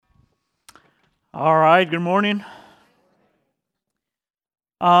All right, good morning.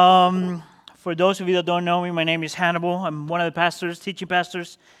 For those of you that don't know me, my name is Hannibal. I'm one of the pastors, teaching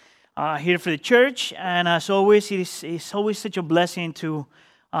pastors here for the church. And as always, it's always such a blessing to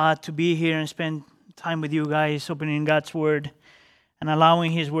be here and spend time with you guys, opening God's Word and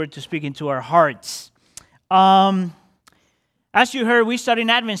allowing His Word to speak into our hearts. As you heard, we started an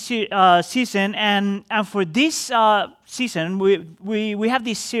Advent season, and for this season, we have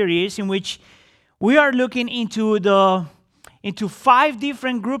this series in which we are looking into 5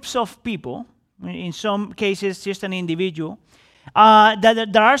 different groups of people, in some cases just an individual,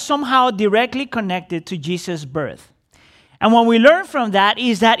 that are somehow directly connected to Jesus' birth. And what we learn from that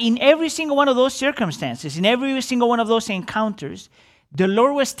is that in every single one of those circumstances, in every single one of those encounters, the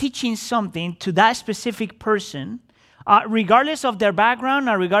Lord was teaching something to that specific person, regardless of their background,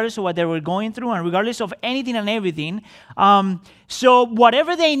 and regardless of what they were going through, and regardless of anything and everything. So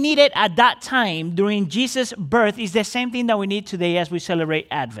whatever they needed at that time during Jesus' birth is the same thing that we need today as we celebrate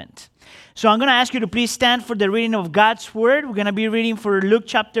Advent. So I'm going to ask you to please stand for the reading of God's Word. We're going to be reading for Luke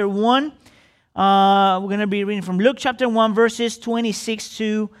chapter 1. We're going to be reading from Luke chapter 1, verses 26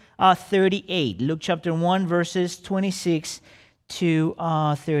 to 38. Luke chapter 1, verses 26 to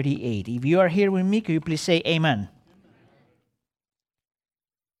 38. If you are here with me, could you please say amen?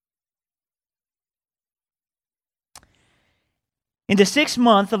 In the 6th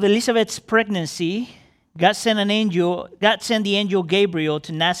month of Elizabeth's pregnancy, God sent the angel Gabriel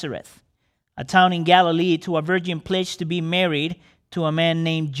to Nazareth, a town in Galilee, to a virgin pledged to be married to a man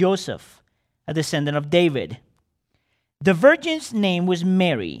named Joseph, a descendant of David. The virgin's name was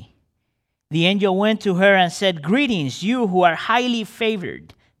Mary. The angel went to her and said, "Greetings, you who are highly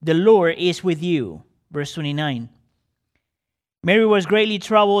favored. The Lord is with you." Verse 29. Mary was greatly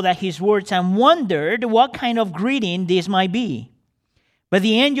troubled at his words and wondered what kind of greeting this might be. But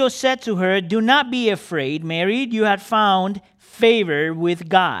the angel said to her, "Do not be afraid, Mary. You have found favor with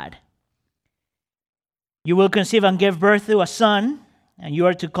God. You will conceive and give birth to a son, and you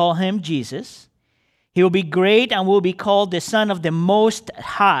are to call him Jesus. He will be great and will be called the Son of the Most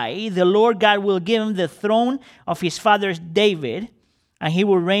High. The Lord God will give him the throne of his father David, and he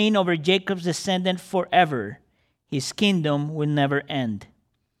will reign over Jacob's descendant forever. His kingdom will never end."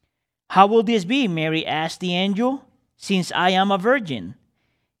 "How will this be?" Mary asked the angel, "since I am a virgin?"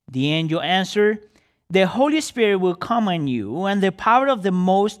 The angel answered, "The Holy Spirit will come on you, and the power of the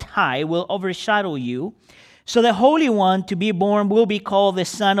Most High will overshadow you. So the Holy One to be born will be called the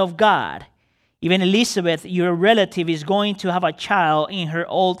Son of God. Even Elizabeth, your relative, is going to have a child in her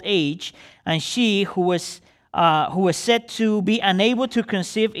old age, and she who was said to be unable to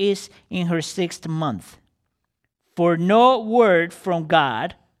conceive is in her 6th month. For no word from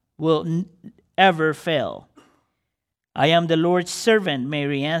God will ever fail." "I am the Lord's servant,"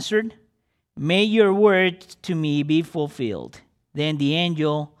 Mary answered. "May your word to me be fulfilled." Then the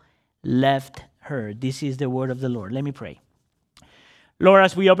angel left her. This is the word of the Lord. Let me pray. Lord,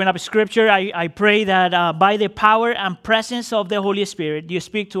 as we open up Scripture, I pray that by the power and presence of the Holy Spirit, you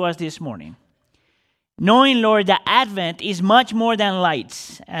speak to us this morning. Knowing, Lord, that Advent is much more than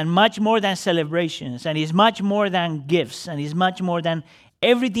lights and much more than celebrations, and is much more than gifts, and is much more than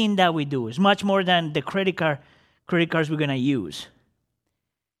everything that we do. It's much more than the credit cards we're going to use.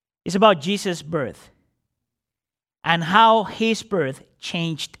 It's about Jesus' birth and how his birth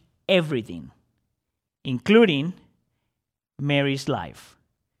changed everything, including Mary's life.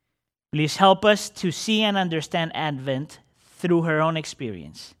 Please help us to see and understand Advent through her own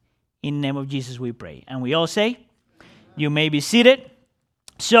experience. In the name of Jesus we pray. And we all say, you may be seated.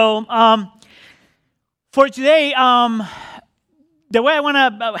 So, for today, the way I want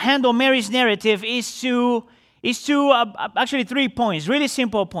to handle Mary's narrative is to actually 3 points, really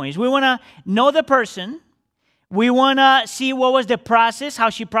simple points. We want to know the person. We want to see what was the process, how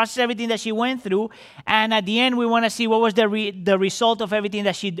she processed everything that she went through. And at the end, we want to see what was the result of everything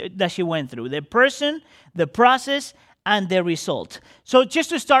that she went through. The person, the process, and the result. So just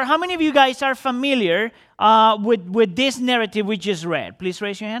to start, how many of you guys are familiar with this narrative we just read? Please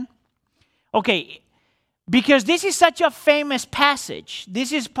raise your hand. Okay. Because this is such a famous passage.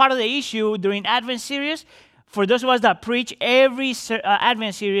 This is part of the issue during Advent series. For those of us that preach every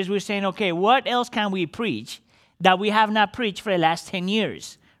Advent series, we're saying, okay, what else can we preach that we have not preached for the last 10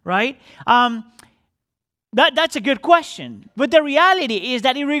 years, right? That's a good question. But the reality is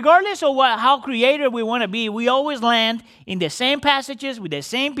that regardless of how creative we want to be, we always land in the same passages with the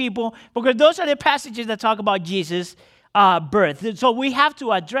same people, because those are the passages that talk about Jesus' birth. So we have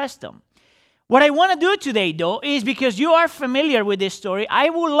to address them. What I want to do today, though, is because you are familiar with this story, I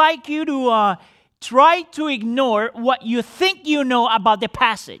would like you to try to ignore what you think you know about the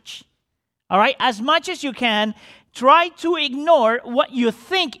passage. All right? As much as you can, try to ignore what you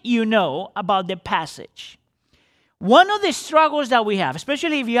think you know about the passage. One of the struggles that we have,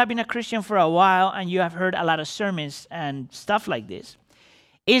 especially if you have been a Christian for a while and you have heard a lot of sermons and stuff like this,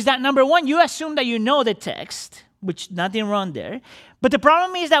 is that number one, you assume that you know the text, which nothing wrong there. But the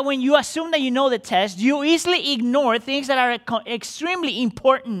problem is that when you assume that you know the text, you easily ignore things that are extremely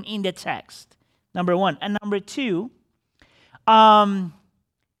important in the text. Number one. And number two, that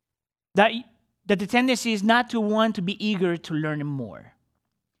the tendency is not to want to be eager to learn more.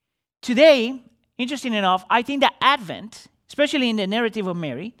 Today, interesting enough, I think that Advent, especially in the narrative of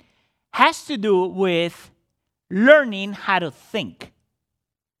Mary, has to do with learning how to think.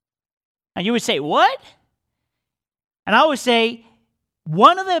 And you would say, what? And I would say,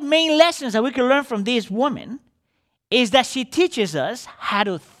 one of the main lessons that we can learn from this woman is that she teaches us how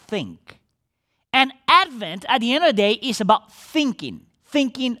to think. And Advent, at the end of the day, is about thinking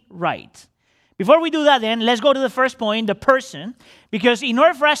right. Before we do that then, let's go to the first point, the person. Because in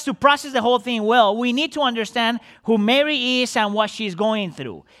order for us to process the whole thing well, we need to understand who Mary is and what she's going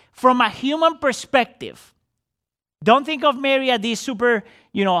through. From a human perspective, don't think of Mary as this super,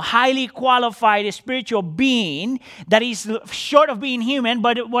 highly qualified spiritual being that is short of being human.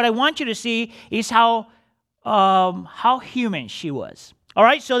 But what I want you to see is how human she was. All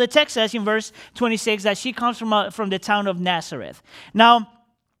right, so the text says in verse 26 that she comes from the town of Nazareth. Now,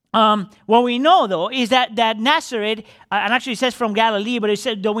 what we know, though, is that Nazareth, and actually it says from Galilee, but it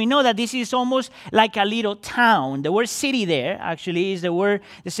said, though we know that this is almost like a little town. The word city there, actually, is the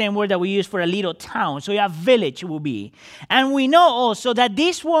same word that we use for a little town. So a village will be. And we know also that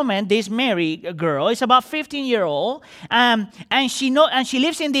this woman, this Mary girl, is about 15-year-old, and she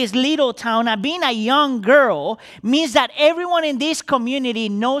lives in this little town. And being a young girl means that everyone in this community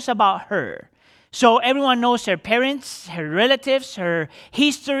knows about her. So everyone knows her parents, her relatives, her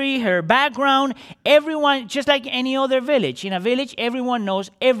history, her background. Everyone, just like any other village. In a village, everyone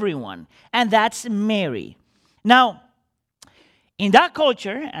knows everyone. And that's Mary. Now, in that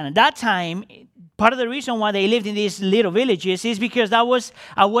culture and at that time, part of the reason why they lived in these little villages is because that was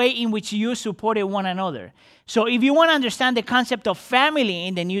a way in which you supported one another. So if you want to understand the concept of family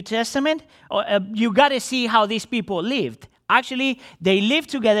in the New Testament, you got to see how these people lived. Actually, they lived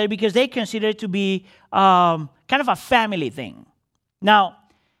together because they considered it to be kind of a family thing. Now,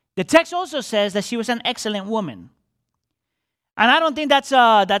 the text also says that she was an excellent woman. And I don't think that's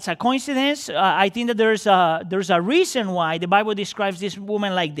a coincidence. I think that there's a reason why the Bible describes this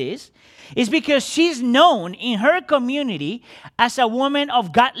woman like this. It's because she's known in her community as a woman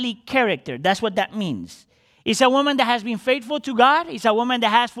of godly character. That's what that means. It's a woman that has been faithful to God. It's a woman that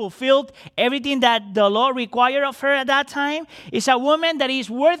has fulfilled everything that the law required of her at that time. It's a woman that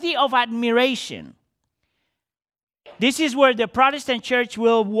is worthy of admiration. This is where the Protestant church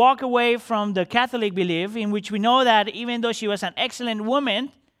will walk away from the Catholic belief, in which we know that even though she was an excellent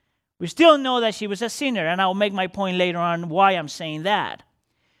woman, we still know that she was a sinner. And I'll make my point later on why I'm saying that.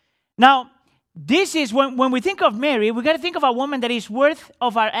 Now, this is when we think of Mary, we got to think of a woman that is worth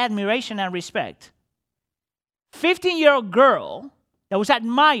of our admiration and respect. 15-year-old girl that was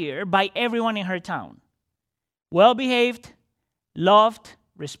admired by everyone in her town. Well-behaved, loved,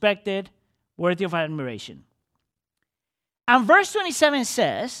 respected, worthy of admiration. And verse 27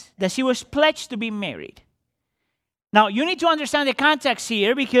 says that she was pledged to be married. Now, you need to understand the context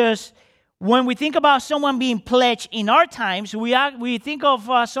here, because when we think about someone being pledged in our times, we think of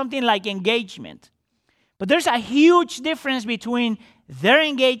something like engagement. But there's a huge difference between their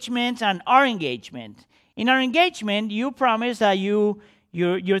engagement and our engagement. In our engagement, you promise that you're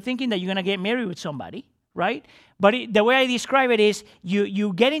thinking that you're going to get married with somebody, right? But the way I describe it is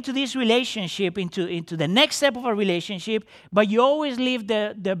you get into this relationship, into the next step of a relationship, but you always leave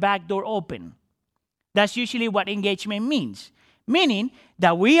the back door open. That's usually what engagement means. Meaning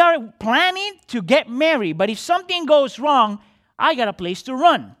that we are planning to get married, but if something goes wrong, I got a place to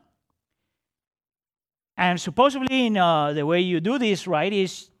run. And supposedly, the way you do this, right,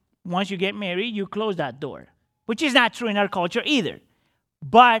 is once you get married, you close that door, which is not true in our culture either.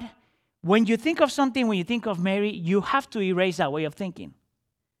 But when you think of something, when you think of Mary, you have to erase that way of thinking.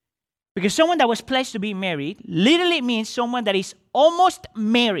 Because someone that was pledged to be married literally means someone that is almost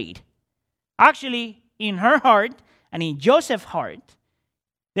married. Actually, in her heart and in Joseph's heart,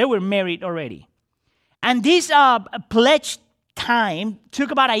 they were married already. And this pledge time took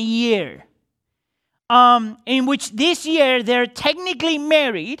about a year. In which this year they're technically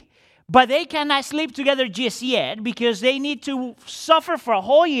married, but they cannot sleep together just yet because they need to suffer for a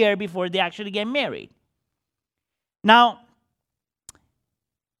whole year before they actually get married. Now,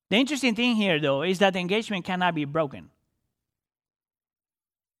 the interesting thing here, though, is that the engagement cannot be broken.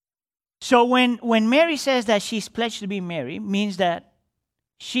 So when Mary says that she's pledged to be married, means that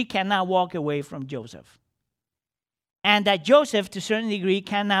she cannot walk away from Joseph. And that Joseph, to a certain degree,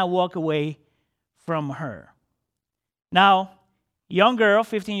 cannot walk away from her. Now, young girl,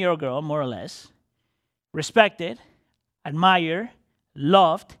 15-year-old girl, more or less, respected, admired,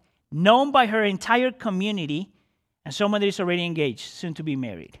 loved, known by her entire community, and someone that is already engaged, soon to be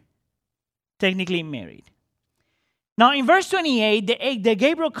married. Technically married. Now, in verse 28, the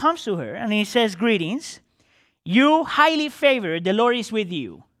Gabriel comes to her, and he says, "Greetings, you highly favored, the Lord is with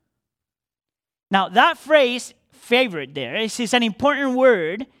you." Now, that phrase, favored there, is an important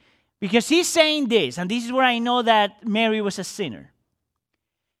word because he's saying this, and this is where I know that Mary was a sinner.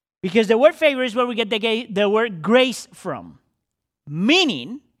 Because the word favor is where we get the word grace from.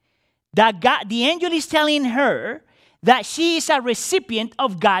 Meaning that God, the angel is telling her that she is a recipient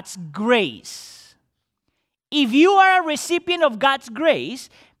of God's grace. If you are a recipient of God's grace,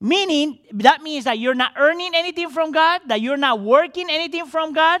 that means that you're not earning anything from God, that you're not working anything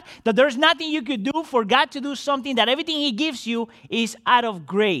from God, that there's nothing you could do for God to do something, that everything He gives you is out of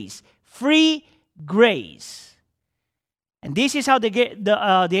grace. Free grace. And this is how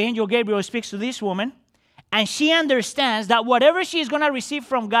the angel Gabriel speaks to this woman. And she understands that whatever she's going to receive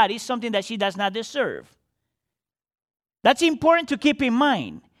from God is something that she does not deserve. That's important to keep in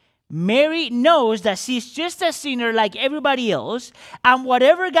mind. Mary knows that she's just a sinner like everybody else, and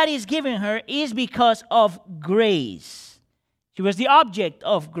whatever God is giving her is because of grace. She was the object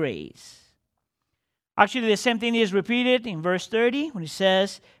of grace. Actually, the same thing is repeated in verse 30 when it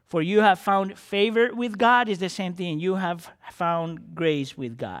says, "For you have found favor with God," is the same thing. You have found grace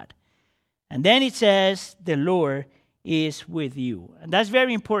with God. And then it says, "The Lord is with you." And that's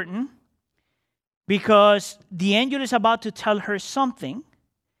very important because the angel is about to tell her something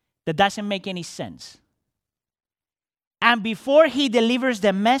that doesn't make any sense. And before he delivers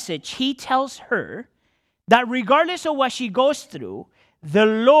the message, he tells her that regardless of what she goes through, the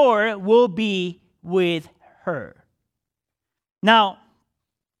Lord will be with her. Now,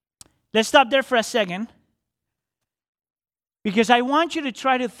 let's stop there for a second because I want you to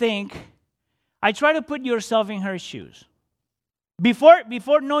try to think, try to put yourself in her shoes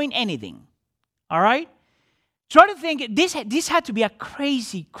before knowing anything, all right? Try to think, this had to be a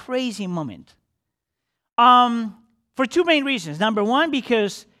crazy, crazy moment. For two main reasons. Number one,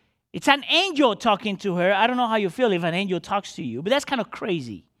 because it's an angel talking to her. I don't know how you feel if an angel talks to you, but that's kind of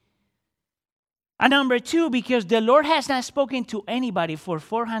crazy. And number two, because the Lord has not spoken to anybody for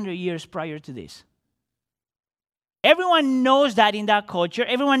 400 years prior to this. Everyone knows that in that culture.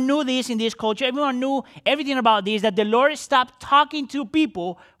 Everyone knew this in this culture. Everyone knew everything about this, that the Lord stopped talking to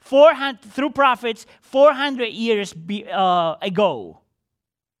people through prophets 400 years ago.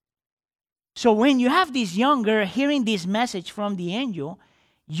 So when you have this young girl hearing this message from the angel,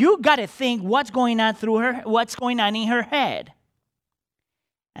 you got to think what's going on in her head.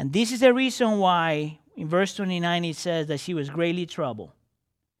 And this is the reason why in verse 29 it says that she was greatly troubled.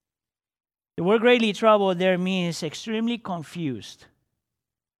 The word greatly troubled there means extremely confused.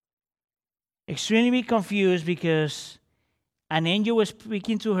 Extremely confused because an angel was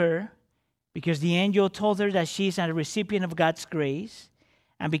speaking to her, because the angel told her that she's a recipient of God's grace,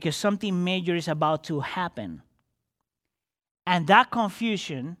 and because something major is about to happen. And that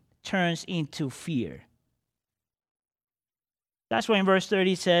confusion turns into fear. That's why in verse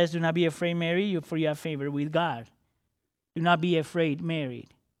 30 it says, "Do not be afraid, Mary, for you have favor with God." Do not be afraid, Mary.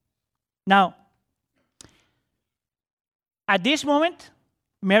 Now, at this moment,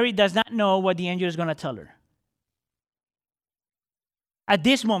 Mary does not know what the angel is going to tell her. At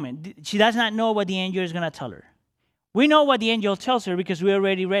this moment, she does not know what the angel is going to tell her. We know what the angel tells her because we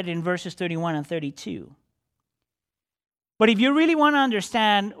already read it in verses 31 and 32. But if you really want to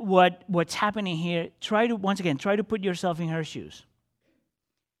understand what's happening here, try to put yourself in her shoes.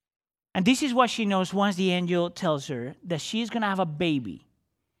 And this is what she knows once the angel tells her that she's going to have a baby.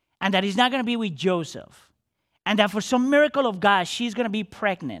 And that he's not going to be with Joseph. And that for some miracle of God, she's going to be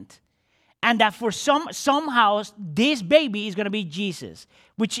pregnant. And that for somehow, this baby is going to be Jesus.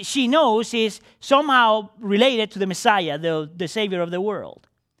 Which she knows is somehow related to the Messiah, the Savior of the world.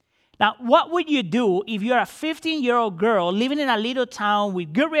 Now, what would you do if you're a 15-year-old girl living in a little town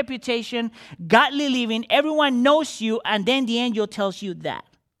with good reputation, godly living, everyone knows you, and then the angel tells you that?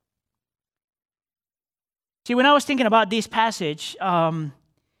 See, when I was thinking about this passage, I'm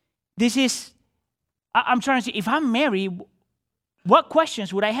trying to see, if I'm married, what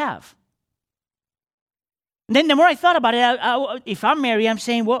questions would I have? And then the more I thought about it, if I'm married, I'm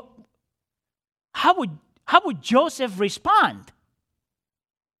saying, well, how would Joseph respond?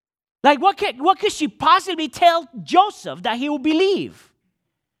 Like, what could she possibly tell Joseph that he will believe?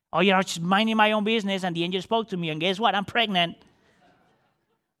 Oh, just minding my own business, and the angel spoke to me, and guess what? I'm pregnant.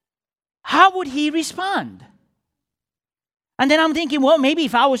 How would he respond? And then I'm thinking, well, maybe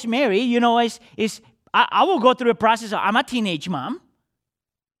if I was married, I will go through the process of, I'm a teenage mom.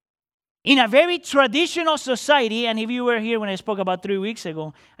 In a very traditional society, and if you were here when I spoke about 3 weeks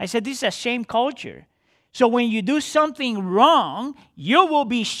ago, I said this is a shame culture. So when you do something wrong, you will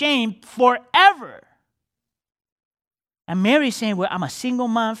be shamed forever. And Mary's saying, well, I'm a single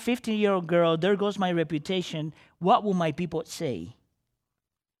mom, 15-year-old girl. There goes my reputation. What will my people say?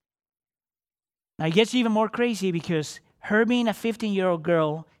 Now, it gets even more crazy because her being a 15-year-old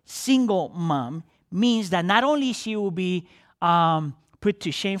girl, single mom, means that not only she will be put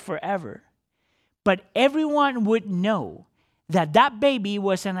to shame forever, but everyone would know that that baby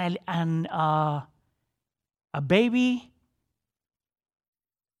was a baby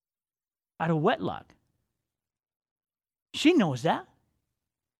out of wedlock. She knows that.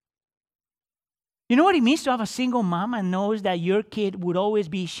 You know what it means to have a single mom and knows that your kid would always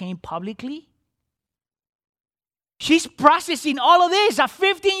be shamed publicly? She's processing all of this, a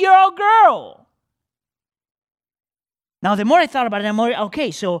 15-year-old girl. Now, the more I thought about it, the more,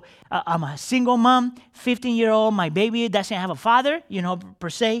 okay, so I'm a single mom, 15-year-old, my baby doesn't have a father, per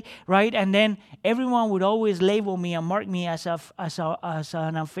se, right? And then everyone would always label me and mark me as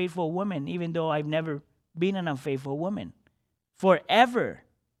an unfaithful woman, even though I've never been an unfaithful woman. Forever.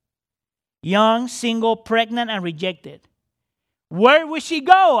 Young, single, pregnant, and rejected. Where would she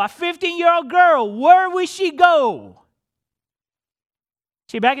go? A 15-year-old girl, where would she go?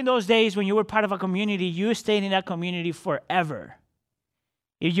 See, back in those days when you were part of a community, you stayed in that community forever.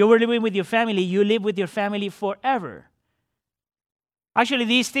 If you were living with your family, you lived with your family forever. Actually,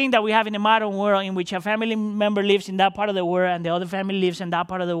 this thing that we have in the modern world in which a family member lives in that part of the world and the other family lives in that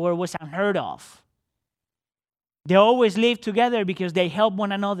part of the world was unheard of. They always lived together because they helped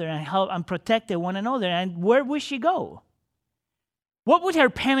one another and protected one another. And where would she go? What would her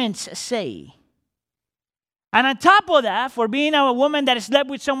parents say? And on top of that, for being a woman that slept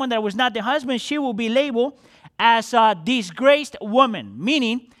with someone that was not the husband, she will be labeled as a disgraced woman,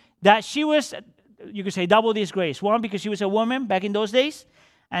 meaning that she was, you could say, double disgrace. One, because she was a woman back in those days,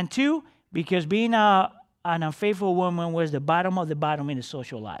 and two, because being an unfaithful woman was the bottom of the bottom in the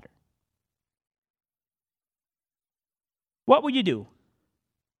social ladder. What would you do?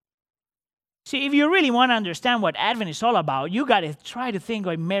 See, if you really want to understand what Advent is all about, you got to try to think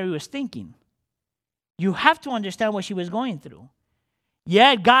like Mary was thinking. You have to understand what she was going through.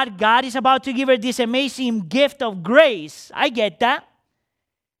 Yeah, God is about to give her this amazing gift of grace. I get that.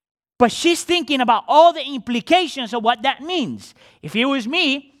 But she's thinking about all the implications of what that means. If it was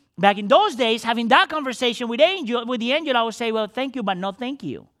me, back in those days, having that conversation with the angel, I would say, well, thank you, but no thank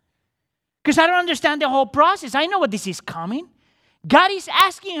you. Because I don't understand the whole process. I know what this is coming. God is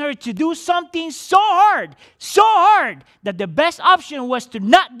asking her to do something so hard, that the best option was to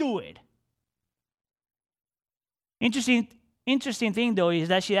not do it. Interesting thing, though, is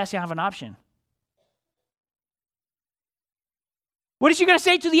that she doesn't have an option. What is she going to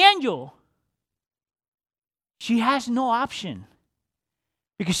say to the angel? She has no option.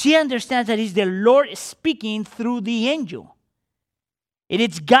 Because she understands that it's the Lord speaking through the angel. It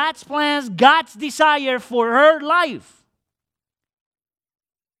is God's plans, God's desire for her life.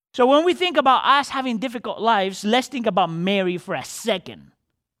 So when we think about us having difficult lives, let's think about Mary for a second.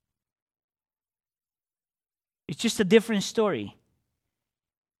 It's just a different story.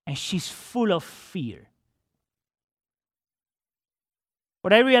 And she's full of fear.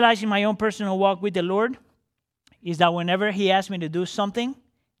 What I realized in my own personal walk with the Lord is that whenever He asks me to do something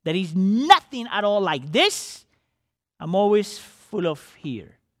that is nothing at all like this, I'm always full of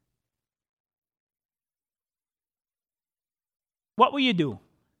fear. What will you do?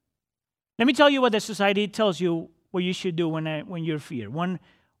 Let me tell you what the society tells you what you should do when you're fear.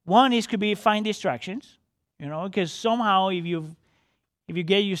 One is could be find distractions, because somehow if you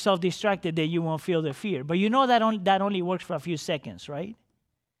get yourself distracted, then you won't feel the fear. But that only works for a few seconds, right?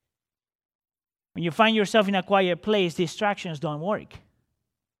 When you find yourself in a quiet place, distractions don't work.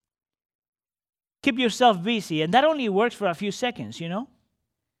 Keep yourself busy, and that only works for a few seconds,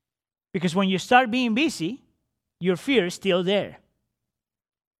 Because when you start being busy, your fear is still there.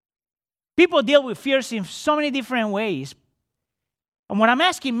 People deal with fears in so many different ways. And what I'm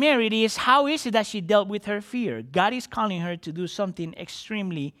asking Mary is, how is it that she dealt with her fear? God is calling her to do something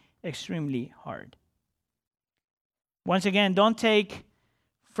extremely, extremely hard. Once again, don't take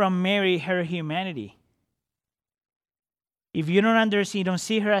from Mary her humanity. If you don't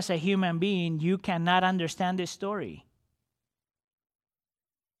see her as a human being, you cannot understand this story.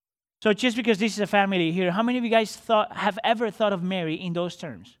 So just because this is a family here, how many of you guys have ever thought of Mary in those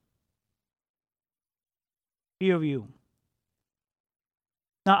terms? few of you.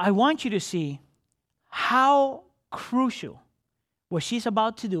 Now, I want you to see how crucial what she's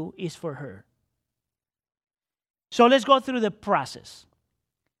about to do is for her. So let's go through the process.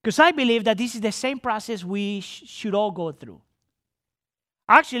 Because I believe that this is the same process we should all go through.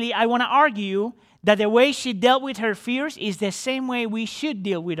 Actually, I want to argue that the way she dealt with her fears is the same way we should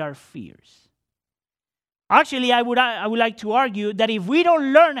deal with our fears. Actually, I would like to argue that if we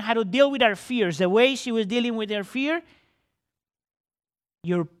don't learn how to deal with our fears the way she was dealing with her fear,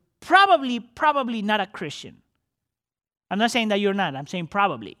 you're probably not a Christian. I'm not saying that you're not. I'm saying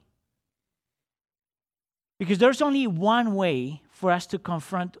probably. Because there's only one way for us to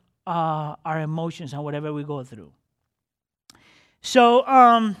confront our emotions and whatever we go through. So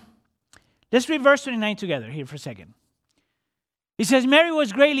let's read verse 29 together here for a second. It says, Mary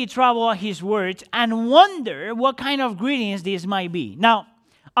was greatly troubled at his words and wondered what kind of greetings this might be. Now,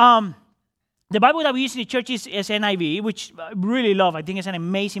 the Bible that we use in the church is NIV, which I really love. I think it's an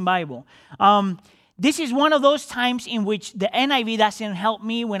amazing Bible. This is one of those times in which the NIV doesn't help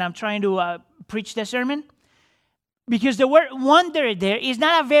me when I'm trying to preach the sermon. Because the word wonder there is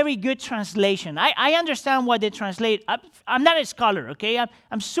not a very good translation. I understand what they translate. I'm not a scholar, okay?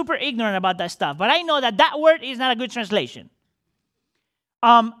 I'm super ignorant about that stuff. But I know that word is not a good translation.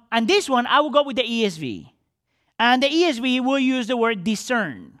 And this one, I will go with the ESV. And the ESV will use the word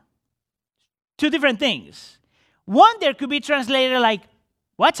discern. Two different things. Wonder could be translated like,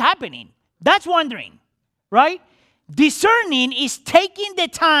 what's happening? That's wondering, right? Discerning is taking the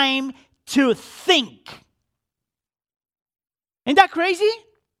time to think. Isn't that crazy?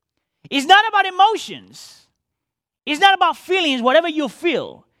 It's not about emotions. It's not about feelings, whatever you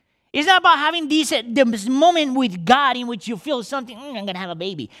feel. It's not about having this moment with God in which you feel something, I'm going to have a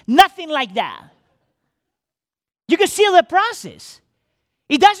baby. Nothing like that. You can see the process.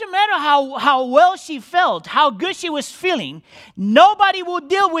 It doesn't matter how well she felt, how good she was feeling. Nobody will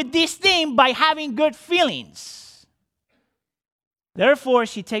deal with this thing by having good feelings. Therefore,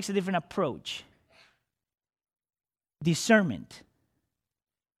 she takes a different approach. Discernment.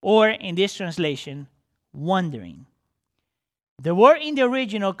 Or, in this translation, wondering. The word in the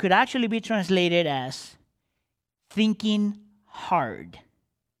original could actually be translated as thinking hard.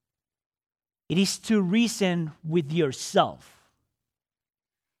 It is to reason with yourself.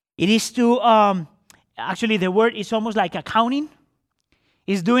 It is to, actually the word is almost like accounting.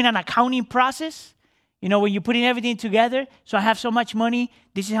 It's doing an accounting process. You know, when you're putting everything together, so I have so much money,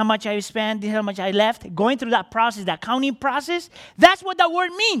 this is how much I spent, this is how much I left. Going through that process, the accounting process, that's what that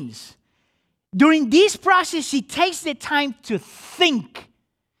word means. During this process, she takes the time to think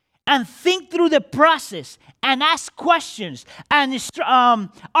and think through the process and ask questions and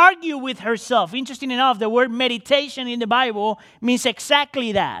argue with herself. Interesting enough, the word meditation in the Bible means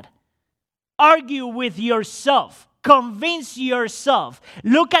exactly that. Argue with yourself. Convince yourself.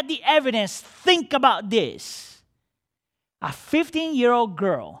 Look at the evidence. Think about this. A 15-year-old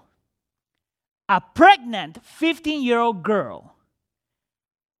girl, a pregnant 15-year-old girl,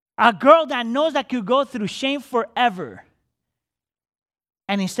 a girl that knows that could go through shame forever.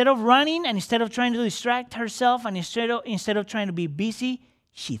 And instead of running, and instead of trying to distract herself, and instead of trying to be busy,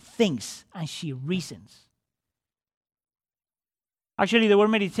 she thinks and she reasons. Actually, the word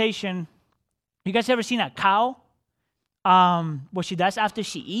meditation, you guys ever seen a cow? What she does after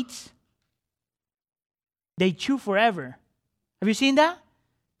she eats? They chew forever. Have you seen that?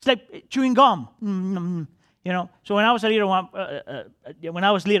 It's like chewing gum. You know, so when I was little,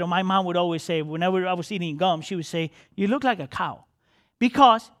 my mom would always say, whenever I was eating gum, she would say, "You look like a cow,"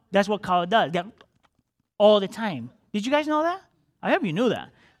 because that's what cow does. They're all the time. Did you guys know that? I hope you knew that.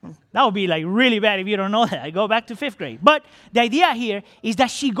 That would be like really bad if you don't know that. I go back to 5th grade. But the idea here is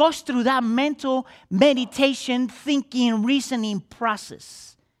that she goes through that mental meditation, thinking, reasoning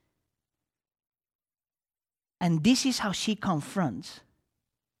process. And this is how she confronts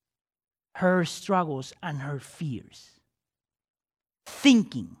her struggles and her fears.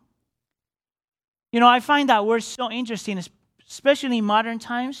 Thinking. You know, I find that word so interesting, especially in modern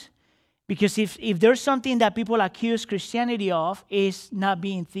times, because if there's something that people accuse Christianity of, is not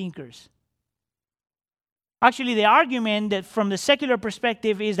being thinkers. Actually, the argument that from the secular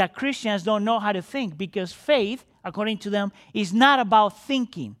perspective is that Christians don't know how to think, because faith, according to them, is not about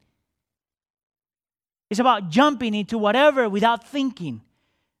thinking. It's about jumping into whatever without thinking.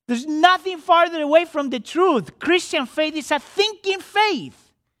 There's nothing farther away from the truth. Christian faith is a thinking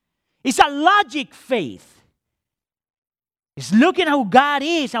faith. It's a logic faith. It's looking at who God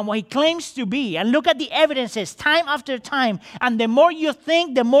is and what He claims to be, and look at the evidences time after time. And the more you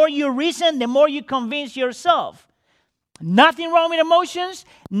think, the more you reason, the more you convince yourself. Nothing wrong with emotions,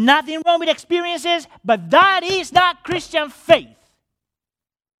 nothing wrong with experiences, but that is not Christian faith.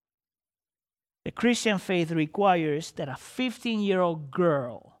 The Christian faith requires that a 15-year-old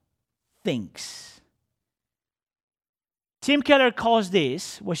girl thinks. Tim Keller calls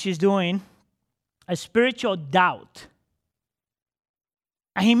this, what she's doing, a spiritual doubt.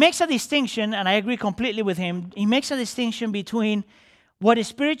 And he makes a distinction, and I agree completely with him. He makes a distinction between what a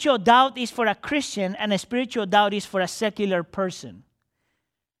spiritual doubt is for a Christian and a spiritual doubt is for a secular person.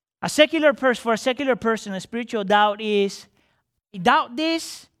 For a secular person, a spiritual doubt is, I doubt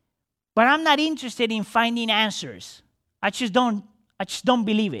this, but I'm not interested in finding answers. I just don't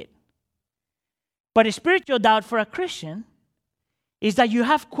believe it. But a spiritual doubt for a Christian is that you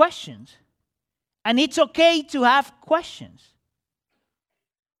have questions. And it's okay to have questions.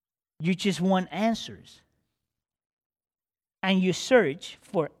 You just want answers. And you search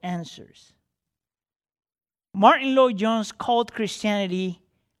for answers. Martin Lloyd-Jones called Christianity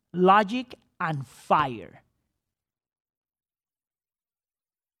logic and fire.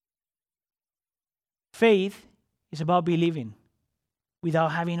 Faith is about believing without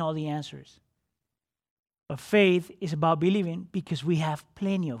having all the answers. But faith is about believing because we have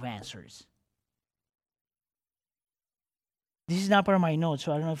plenty of answers. This is not part of my notes,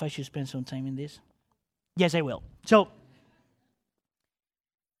 so I don't know if I should spend some time in this. Yes, I will. So,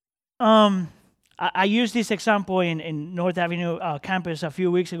 I used this example in North Avenue campus a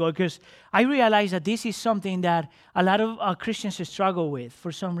few weeks ago because I realized that this is something that a lot of Christians struggle with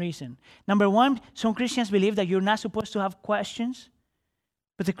for some reason. Number one, some Christians believe that you're not supposed to have questions,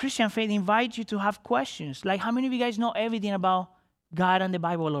 but the Christian faith invites you to have questions. Like, how many of you guys know everything about God and the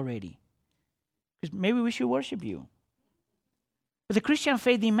Bible already? Because maybe we should worship you. But the Christian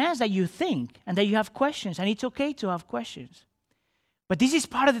faith demands that you think and that you have questions, and it's okay to have questions. But this is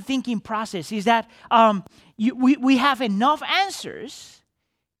part of the thinking process, is that we have enough answers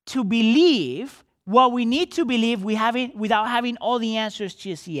to believe what we need to believe without having all the answers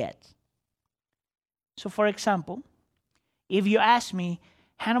just yet. So, for example, if you ask me,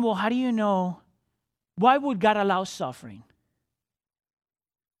 Hannibal, how do you know, why would God allow suffering?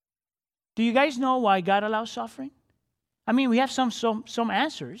 Do you guys know why God allows suffering? I mean, we have some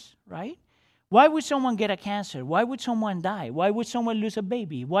answers, right? Why would someone get a cancer? Why would someone die? Why would someone lose a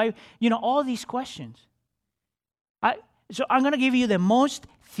baby? Why, all these questions. So I'm going to give you the most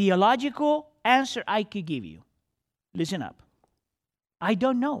theological answer I could give you. Listen up. I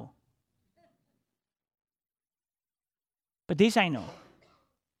don't know. But this I know.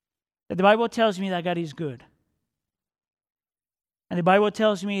 That the Bible tells me that God is good. And the Bible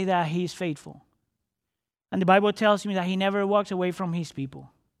tells me that He is faithful. And the Bible tells me that He never walks away from His people.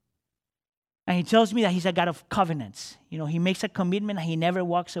 And He tells me that He's a God of covenants. He makes a commitment and He never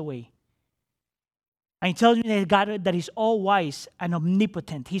walks away. And He tells me that God that is all-wise and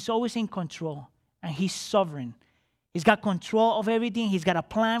omnipotent. He's always in control and He's sovereign. He's got control of everything. He's got a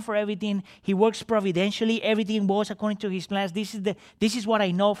plan for everything. He works providentially. Everything goes according to His plans. This is what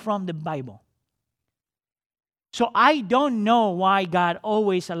I know from the Bible. So I don't know why God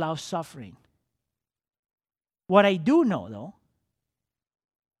always allows suffering. What I do know, though,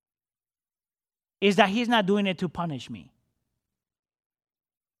 is that He's not doing it to punish me.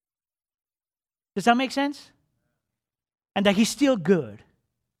 Does that make sense? And that He's still good.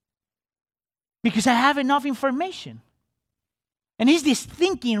 Because I have enough information. And it's this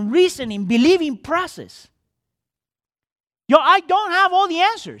thinking, reasoning, believing process. I don't have all the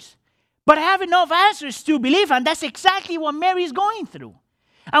answers. But I have enough answers to believe. And that's exactly what Mary is going through.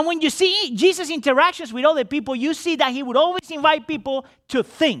 And when you see Jesus' interactions with other people, you see that He would always invite people to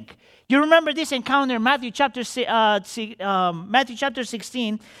think. You remember this encounter in Matthew chapter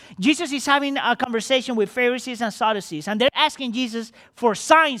 16. Jesus is having a conversation with Pharisees and Sadducees. And they're asking Jesus for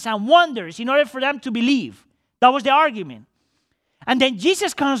signs and wonders in order for them to believe. That was the argument. And then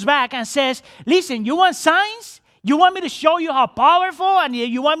Jesus comes back and says, listen, you want signs? You want me to show you how powerful? And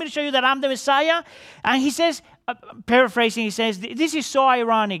you want me to show you that I'm the Messiah? And He says, paraphrasing, He says, this is so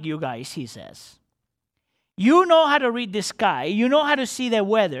ironic, you guys, He says. You know how to read the sky. You know how to see the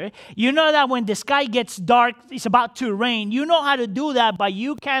weather. You know that when the sky gets dark, it's about to rain. You know how to do that, but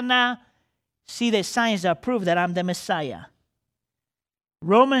you cannot see the signs that prove that I'm the Messiah.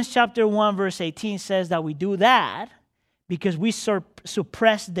 Romans chapter 1, verse 18 says that we do that because we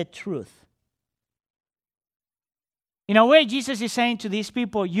suppress the truth. In a way, Jesus is saying to these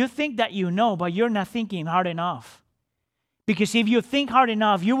people, you think that you know, but you're not thinking hard enough. Because if you think hard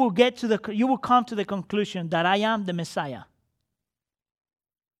enough, you will come to the conclusion that I am the Messiah.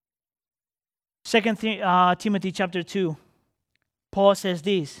 2 Timothy chapter 2, Paul says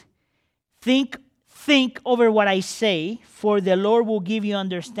this, think think over what I say, for the Lord will give you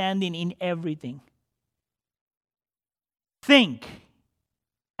understanding in everything. Think,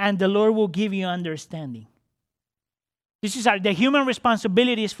 and the Lord will give you understanding. This is the human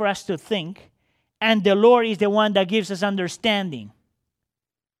responsibility is for us to think, and the Lord is the one that gives us understanding.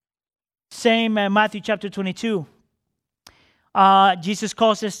 Same Matthew chapter 22. Jesus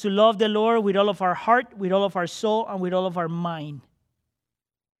calls us to love the Lord with all of our heart, with all of our soul, and with all of our mind.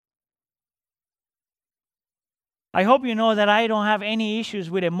 I hope you know that I don't have any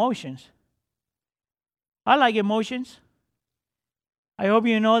issues with emotions. I like emotions. I hope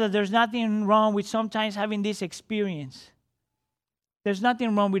you know that there's nothing wrong with sometimes having this experience. There's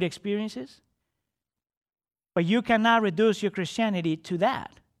nothing wrong with experiences. But you cannot reduce your Christianity to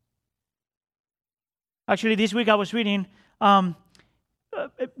that. Actually, this week I was reading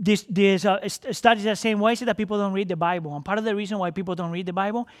these studies that saying, why is it that people don't read the Bible? And part of the reason why people don't read the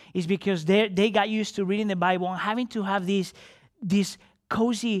Bible is because they got used to reading the Bible and having to have this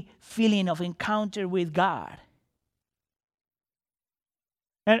cozy feeling of encounter with God.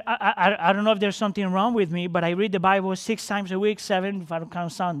 And I don't know if there's something wrong with me, but I read the Bible 6 times a week, 7 if I don't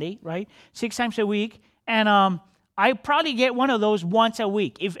count Sunday, right? 6 times a week. And I probably get one of those once a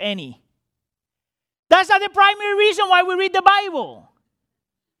week, if any. That's not the primary reason why we read the Bible.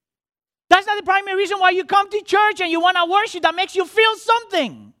 That's not the primary reason why you come to church and you want to worship. That makes you feel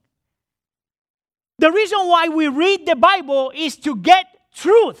something. The reason why we read the Bible is to get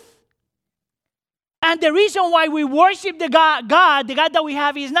truth. And the reason why we worship the God that we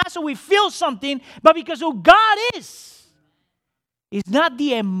have, is not so we feel something, but because who God is. It's not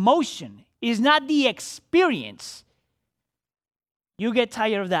the emotion. It's not the experience. You get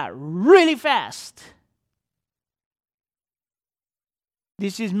tired of that really fast.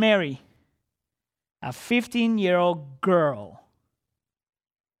 This is Mary, a 15-year-old girl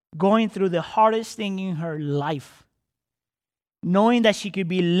going through the hardest thing in her life, knowing that she could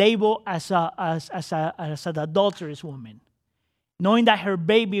be labeled as an adulterous woman, knowing that her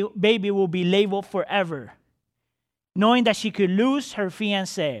baby will be labeled forever, knowing that she could lose her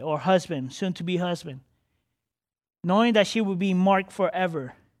fiancé or husband, soon-to-be husband, knowing that she would be marked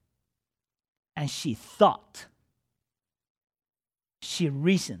forever. And she thought. She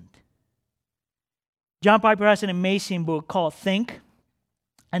reasoned. John Piper has an amazing book called Think,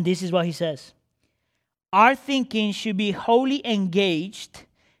 and this is what he says. Our thinking should be wholly engaged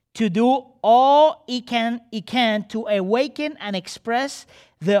to do all it can to awaken and express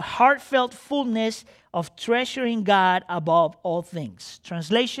the heartfelt fullness of treasuring God above all things.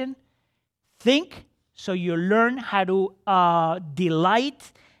 Translation, think so you learn how to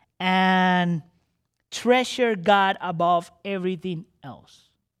delight and treasure God above everything else.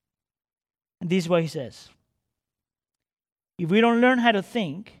 And this is what he says. If we don't learn how to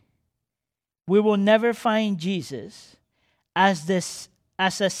think, we will never find Jesus as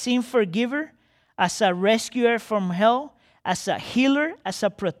a sin forgiver, as a rescuer from hell, as a healer, as a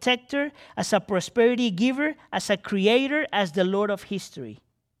protector, as a prosperity giver, as a creator, as the Lord of history.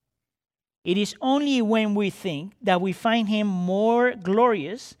 It is only when we think that we find him more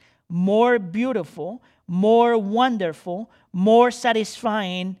glorious, more beautiful, more wonderful, more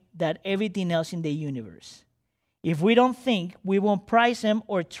satisfying than everything else in the universe. If we don't think, we won't prize him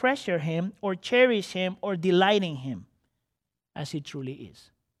or treasure him or cherish him or delight in him as he truly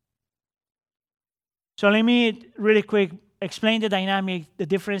is. So let me really quick explain the dynamic, the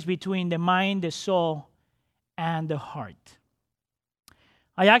difference between the mind, the soul, and the heart.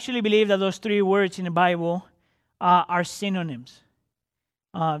 I actually believe that those 3 words in the Bible are synonyms.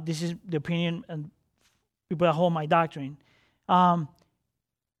 This is the opinion of people that hold my doctrine.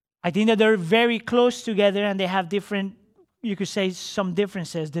 I think that they're very close together and they have different, you could say, some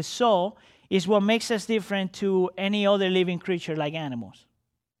differences. The soul is what makes us different to any other living creature like animals,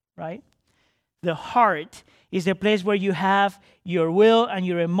 right? The heart is the place where you have your will and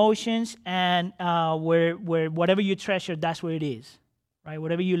your emotions, and where whatever you treasure, that's where it is, right?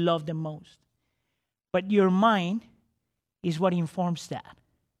 Whatever you love the most. But your mind is what informs that.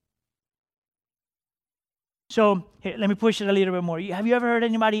 So here, let me push it a little bit more. Have you ever heard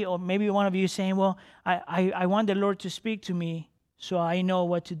anybody, or maybe one of you, saying, well, I want the Lord to speak to me so I know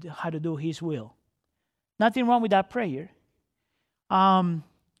how to do his will? Nothing wrong with that prayer.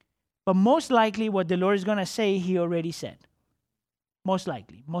 But most likely what the Lord is going to say, he already said. Most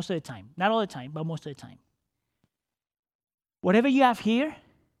likely, most of the time. Not all the time, but most of the time. Whatever you have here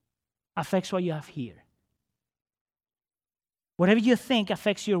affects what you have here. Whatever you think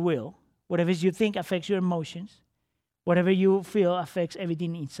affects your will. Whatever you think affects your emotions. Whatever you feel affects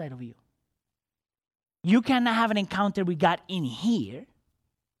everything inside of you. You cannot have an encounter with God in here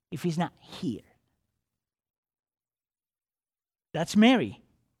if he's not here. That's Mary.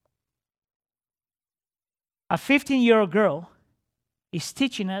 A 15-year-old girl is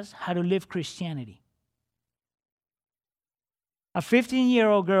teaching us how to live Christianity. A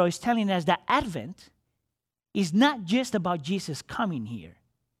 15-year-old girl is telling us that Advent is not just about Jesus coming here.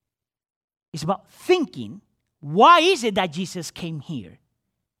 It's about thinking, why is it that Jesus came here?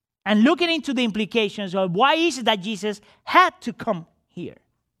 And looking into the implications of why is it that Jesus had to come here.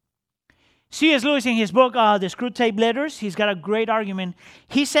 C.S. Lewis, in his book, The Screwtape Letters, he's got a great argument.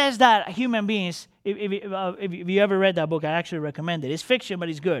 He says that human beings, if you ever read that book, I actually recommend it. It's fiction, but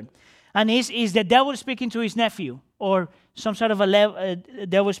it's good. And is the devil speaking to his nephew, or some sort of a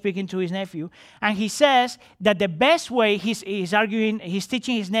devil speaking to his nephew. And he says that the best way, he's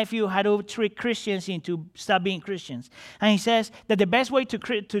teaching his nephew how to trick Christians into stop being Christians. And he says that the best way to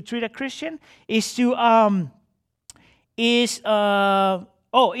treat a Christian is to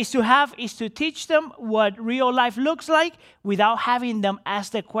teach them what real life looks like without having them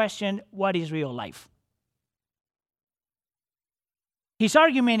ask the question, what is real life? His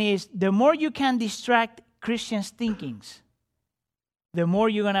argument is the more you can distract Christians' thinkings, the more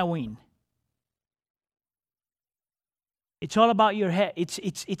you're going to win. It's all about your head.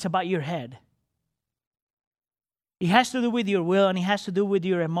 It's about your head. It has to do with your will and it has to do with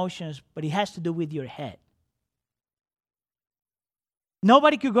your emotions, but it has to do with your head.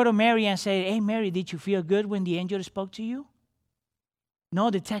 Nobody could go to Mary and say, hey, Mary, did you feel good when the angel spoke to you? No,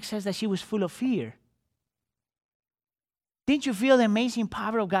 the text says that she was full of fear. Didn't you feel the amazing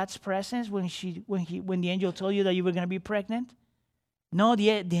power of God's presence when the angel told you that you were going to be pregnant? No,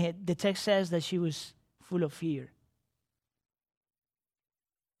 the text says that she was full of fear.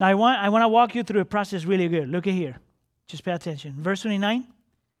 Now, I want to walk you through a process really good. Look at here. Just pay attention. Verse 29,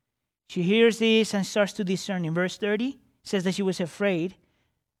 she hears this and starts to discern. In verse 30, it says that she was afraid,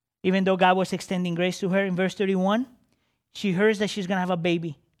 even though God was extending grace to her. In verse 31, she hears that she's going to have a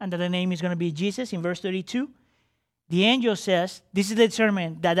baby and that the name is going to be Jesus. In verse 32, the angel says, this is the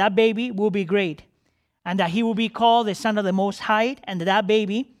discernment, that that baby will be great and that he will be called the Son of the Most High and that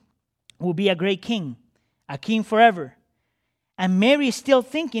baby will be a great king, a king forever. And Mary is still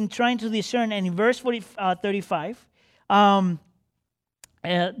thinking, trying to discern. And in verse 35, the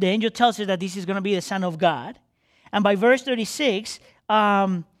angel tells her that this is going to be the Son of God. And by verse 36,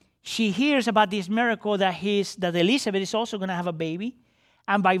 she hears about this miracle that Elizabeth is also going to have a baby.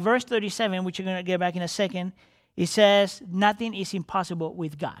 And by verse 37, which you're going to get back in a second, it says, nothing is impossible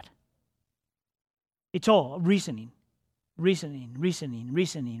with God. It's all reasoning, thinking.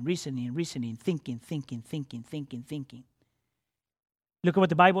 Look at what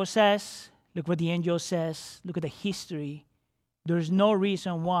the Bible says. Look what the angel says. Look at the history. There's no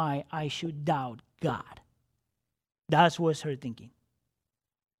reason why I should doubt God. That was her thinking.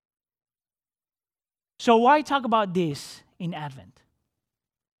 So why talk about this in Advent?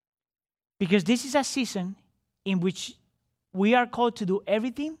 Because this is a season in which we are called to do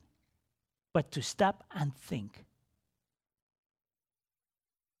everything but to stop and think.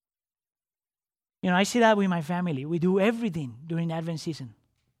 I see that with my family. We do everything during Advent season.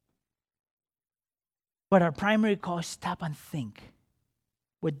 But our primary call is stop and think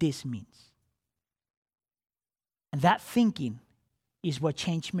what this means. And that thinking is what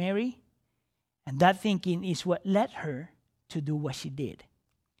changed Mary, and that thinking is what led her to do what she did.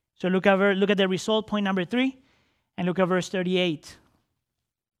 So look at the result, point number 3, and look at verse 38.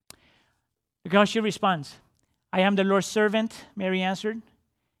 Look how she responds. I am the Lord's servant, Mary answered.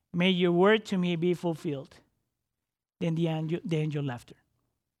 May your word to me be fulfilled. Then the angel left her.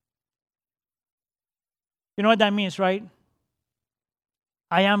 You know what that means, right?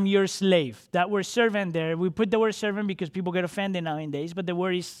 I am your slave. That word servant there, we put the word servant because people get offended nowadays, but the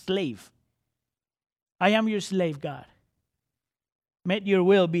word is slave. I am your slave, God. May your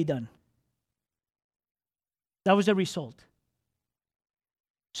will be done. That was the result.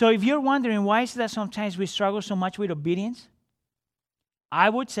 So if you're wondering why is it that sometimes we struggle so much with obedience, I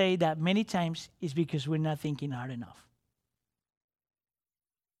would say that many times it's because we're not thinking hard enough.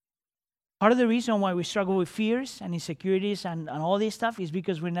 Part of the reason why we struggle with fears and insecurities and all this stuff is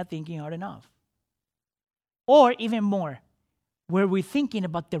because we're not thinking hard enough. Or even more, where we're thinking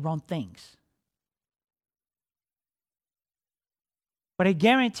about the wrong things. But I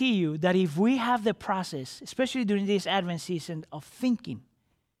guarantee you that if we have the process, especially during this Advent season, of thinking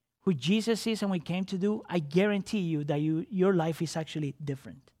who Jesus is and what he came to do, I guarantee you that your life is actually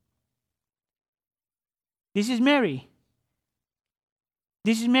different. This is Mary.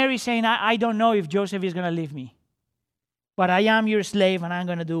 This is Mary saying, I don't know if Joseph is going to leave me, but I am your slave and I'm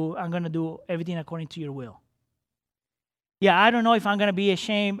going to do everything according to your will. Yeah, I don't know if I'm going to be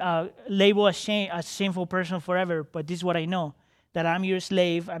labeled a shameful person forever, but this is what I know, that I'm your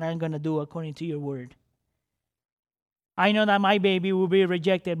slave and I'm going to do according to your word. I know that my baby will be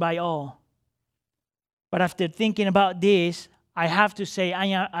rejected by all. But after thinking about this, I have to say,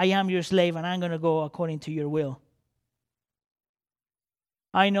 I am your slave and I'm going to go according to your will.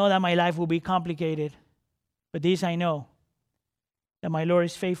 I know that my life will be complicated, but this I know, that my Lord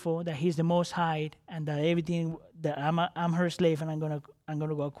is faithful, that He's the Most High, and that everything, that I'm her slave, and I'm gonna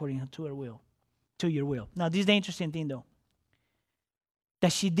go according to her will, to your will. Now, this is the interesting thing, though,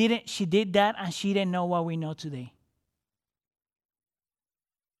 that she did that, and she didn't know what we know today.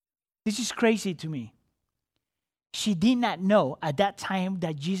 This is crazy to me. She did not know at that time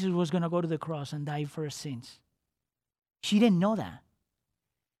that Jesus was going to go to the cross and die for her sins. She didn't know that.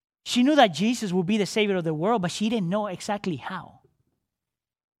 She knew that Jesus would be the Savior of the world, but she didn't know exactly how.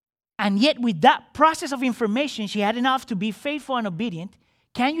 And yet, with that process of information, she had enough to be faithful and obedient.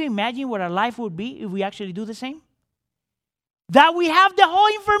 Can you imagine what our life would be if we actually do the same? That we have the whole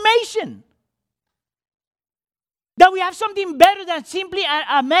information. That we have something better than simply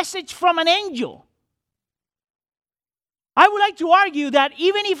a message from an angel. I would like to argue that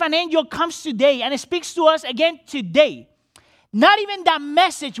even if an angel comes today and speaks to us again today, not even that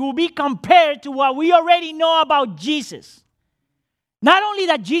message will be compared to what we already know about Jesus. Not only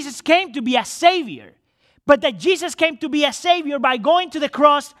that Jesus came to be a Savior, but that Jesus came to be a Savior by going to the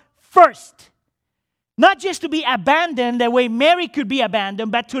cross first. Not just to be abandoned the way Mary could be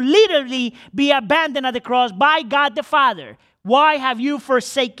abandoned, but to literally be abandoned at the cross by God the Father. Why have you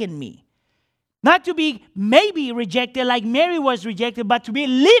forsaken me? Not to be maybe rejected like Mary was rejected, but to be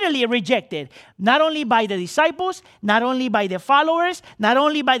literally rejected. Not only by the disciples, not only by the followers, not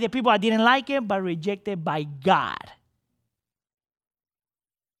only by the people that didn't like him, but rejected by God.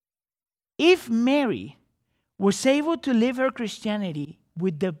 If Mary was able to live her Christianity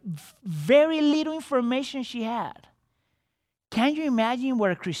with the very little information she had, can you imagine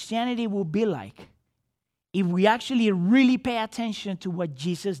what Christianity would be like if we actually really pay attention to what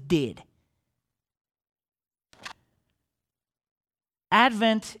Jesus did?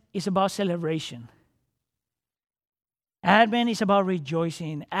 Advent is about celebration. Advent is about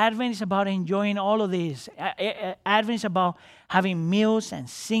rejoicing. Advent is about enjoying all of this. Advent is about having meals and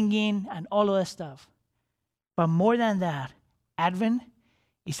singing and all of that stuff. But more than that, Advent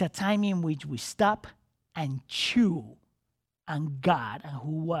is a time in which we stop and chew on God and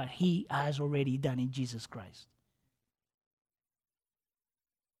what He has already done in Jesus Christ.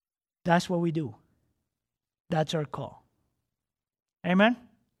 That's what we do. That's our call. Amen?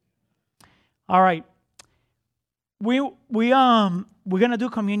 All right. We're going to do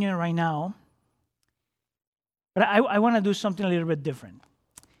communion right now. But I want to do something a little bit different.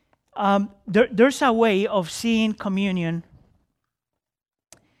 There's a way of seeing communion.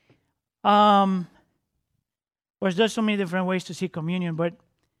 There's so many different ways to see communion, but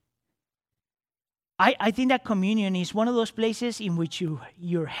I think that communion is one of those places in which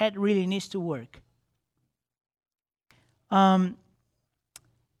your head really needs to work.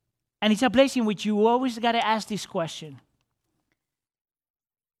 And it's a place in which you always got to ask this question.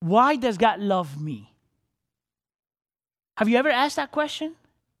 Why does God love me? Have you ever asked that question?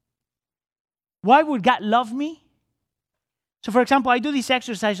 Why would God love me? So, for example, I do this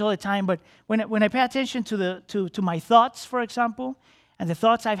exercise all the time, but when I pay attention to my thoughts, for example, and the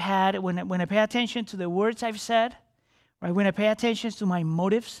thoughts I've had, when I pay attention to the words I've said, right? When I pay attention to my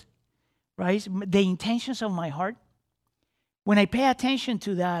motives, right? The intentions of my heart, when I pay attention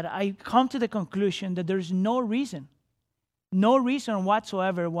to that, I come to the conclusion that there's no reason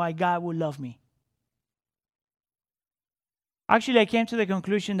whatsoever why God would love me. Actually, I came to the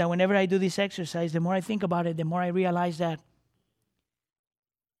conclusion that whenever I do this exercise, the more I think about it, the more I realize that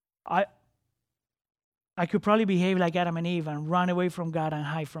I could probably behave like Adam and Eve and run away from God and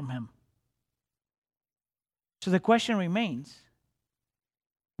hide from Him. So the question remains,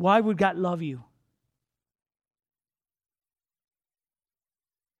 why would God love you?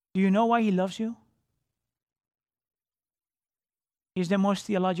 Do you know why He loves you? It's the most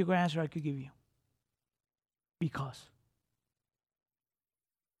theological answer I could give you. Because.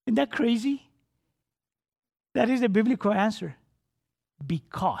 Isn't that crazy? That is the biblical answer.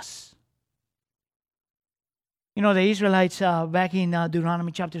 Because. You know, the Israelites back in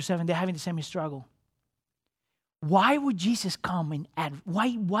Deuteronomy chapter 7, they're having the same struggle. Why would Jesus come in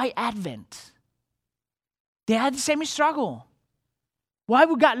why Advent? They had the same struggle. Why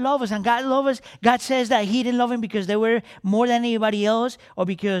would God love us? And God love us. God says that He didn't love them because they were more than anybody else or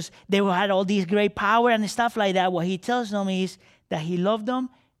because they had all this great power and stuff like that. What He tells them is that He loved them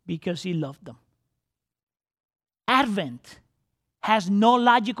because He loved them. Advent has no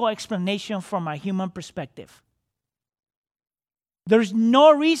logical explanation from a human perspective. There's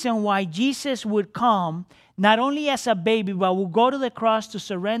no reason why Jesus would come not only as a baby, but would go to the cross to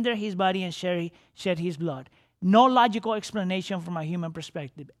surrender his body and shed his blood. No logical explanation from a human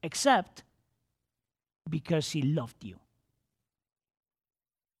perspective, except because he loved you.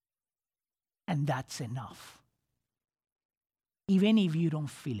 And that's enough. Even if you don't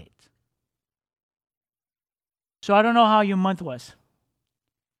feel it. So I don't know how your month was.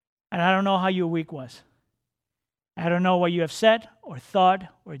 And I don't know how your week was. I don't know what you have said or thought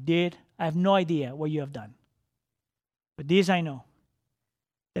or did. I have no idea what you have done. But this I know,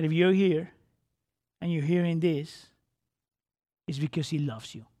 that if you're here and you're hearing this, it's because he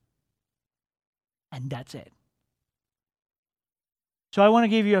loves you. And that's it. So I want to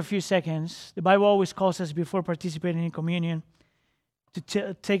give you a few seconds. The Bible always calls us before participating in communion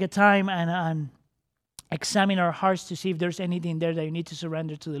to take a time and examine our hearts to see if there's anything there that you need to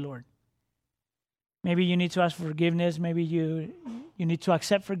surrender to the Lord. Maybe you need to ask for forgiveness. Maybe you need to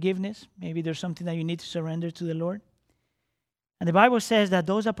accept forgiveness. Maybe there's something that you need to surrender to the Lord. And the Bible says that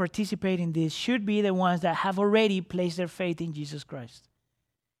those that participate in this should be the ones that have already placed their faith in Jesus Christ.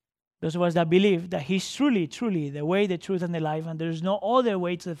 Those of us that believe that he's truly, truly the way, the truth, and the life, and there's no other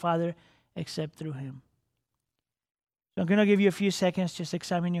way to the Father except through him. So I'm going to give you a few seconds, just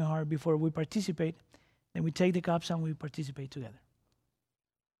examine your heart before we participate. Then we take the cups and we participate together.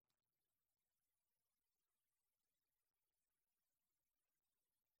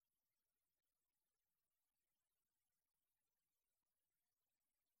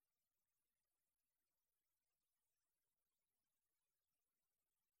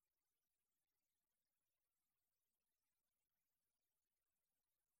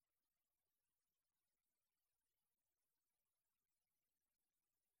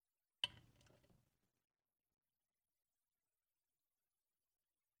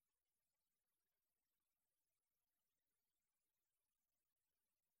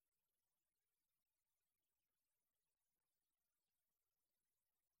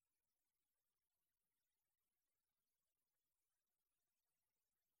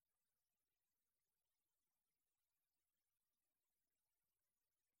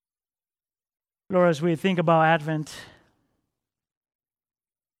 Lord, as we think about Advent,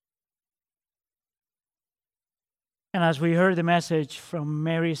 and as we heard the message from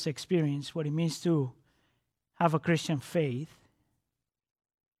Mary's experience, what it means to have a Christian faith,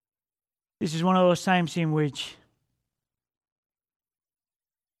 this is one of those times in which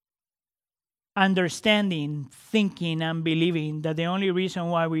understanding, thinking, and believing that the only reason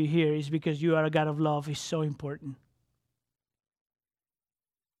why we're here is because you are a God of love is so important.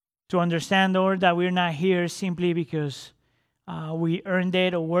 To understand, Lord, that we're not here simply because we earned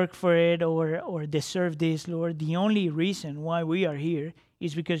it or worked for it or deserve this, Lord. The only reason why we are here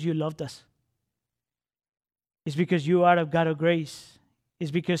is because you loved us. It's because you are a God of grace.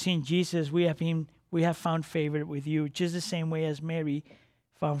 It's because in Jesus we have found favor with you, just the same way as Mary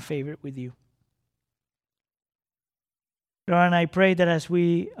found favor with you. Lord, and I pray that as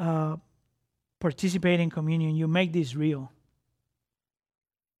we participate in communion, you make this real.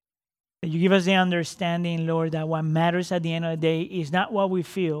 That you give us the understanding, Lord, that what matters at the end of the day is not what we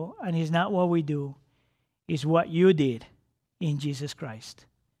feel and is not what we do, is what you did in Jesus Christ.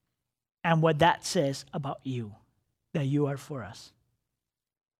 And what that says about you, that you are for us.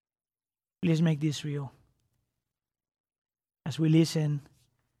 Please make this real as we listen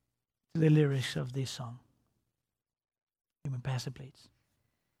to the lyrics of this song. You may pass the plates.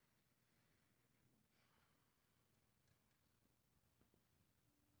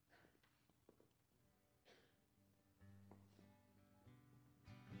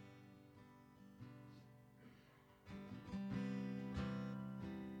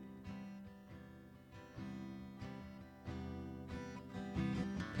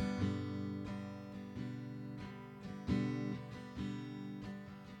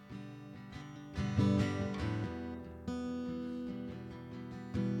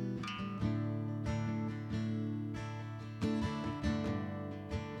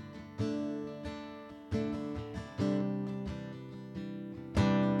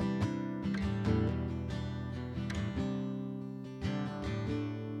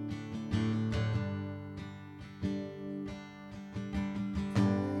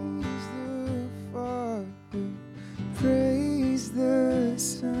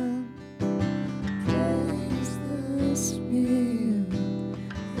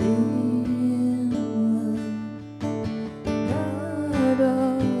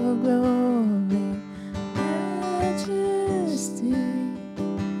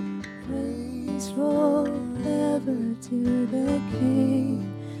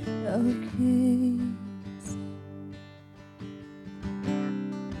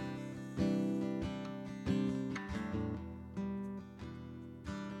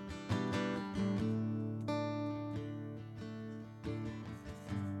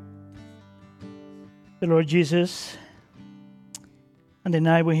 The Lord Jesus, on the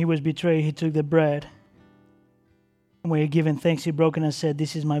night when he was betrayed, he took the bread. And when he had given thanks, he broke it and said,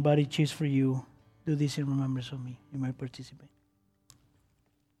 "This is my body, choose for you. Do this in remembrance of me." You might participate.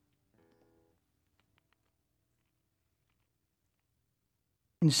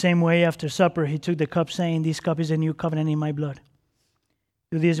 In the same way, after supper, he took the cup, saying, "This cup is a new covenant in my blood.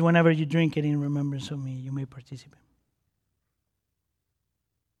 Do this whenever you drink it in remembrance of me." You may participate.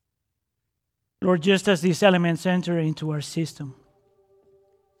 Lord, just as these elements enter into our system,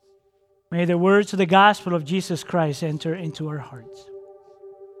 may the words of the gospel of Jesus Christ enter into our hearts.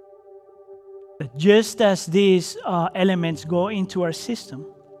 That just as these elements go into our system,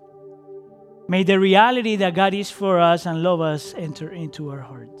 may the reality that God is for us and love us enter into our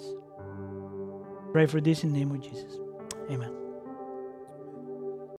hearts. Pray for this in the name of Jesus. Amen.